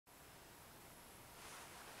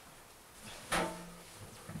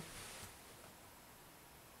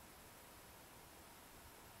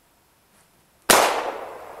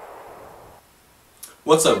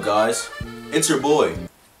What's up, guys? It's your boy,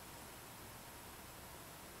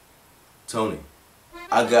 Tony.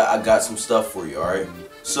 I got some stuff for you, alright?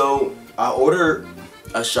 So, I ordered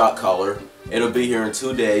a shock collar. It'll be here in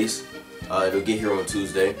 2 days. It'll get here on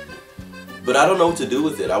Tuesday. But I don't know what to do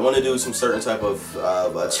with it. I want to do some certain type of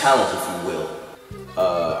a challenge, if you will.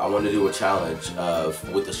 I want to do a challenge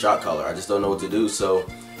with the shock collar. I just don't know what to do. So,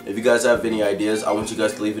 if you guys have any ideas, I want you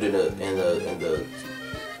guys to leave it in the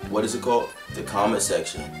what is it called? The comment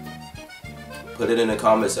section. Put it in the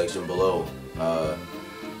comment section below.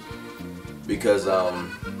 Because I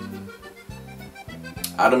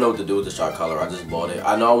don't know what to do with the shock collar. I just bought it.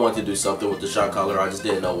 I know I wanted to do something with the shock collar. I just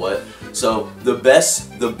didn't know what. So the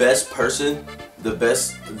best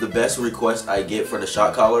request I get for the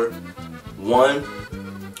shock collar, one,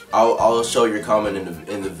 I'll show your comment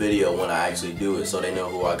in the video when I actually do it, so they know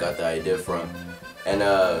who I got the idea from. And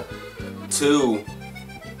two,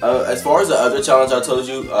 as far as the other challenge I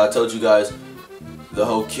told you guys, the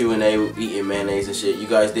whole Q&A eating mayonnaise and shit, you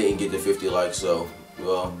guys didn't get the 50 likes, so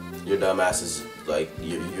well, your dumbasses, like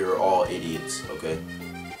you're all idiots, okay?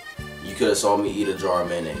 You could have saw me eat a jar of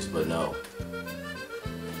mayonnaise, but no.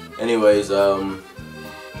 Anyways,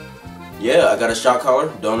 yeah, I got a shock collar.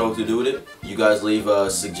 Don't know what to do with it. You guys leave a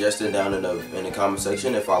suggestion down in the comment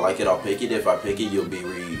section. If I like it, I'll pick it. If I pick it, you'll be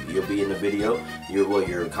in the video.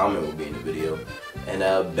 Your comment will be in the video. And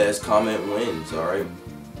best comment wins. All right.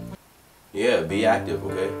 Yeah, be active,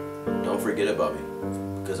 okay? Don't forget about me,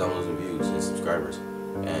 because I'm losing views and subscribers,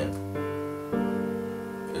 and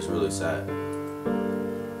it's really sad.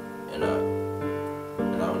 And I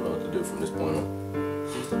don't know what to do from this point on.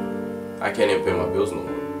 I can't even pay my bills no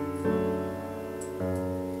more.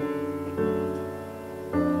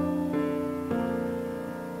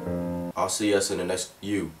 I'll see us in the next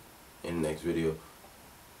video.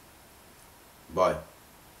 Bye.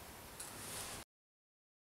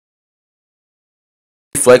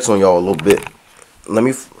 Flex on y'all a little bit. Let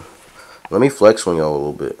me flex on y'all a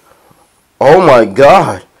little bit. Oh my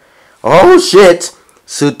god. Oh shit.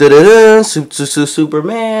 Superman.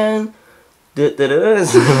 Look at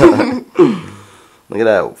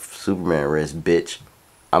that Superman wrist, bitch.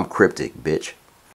 I'm cryptic, bitch.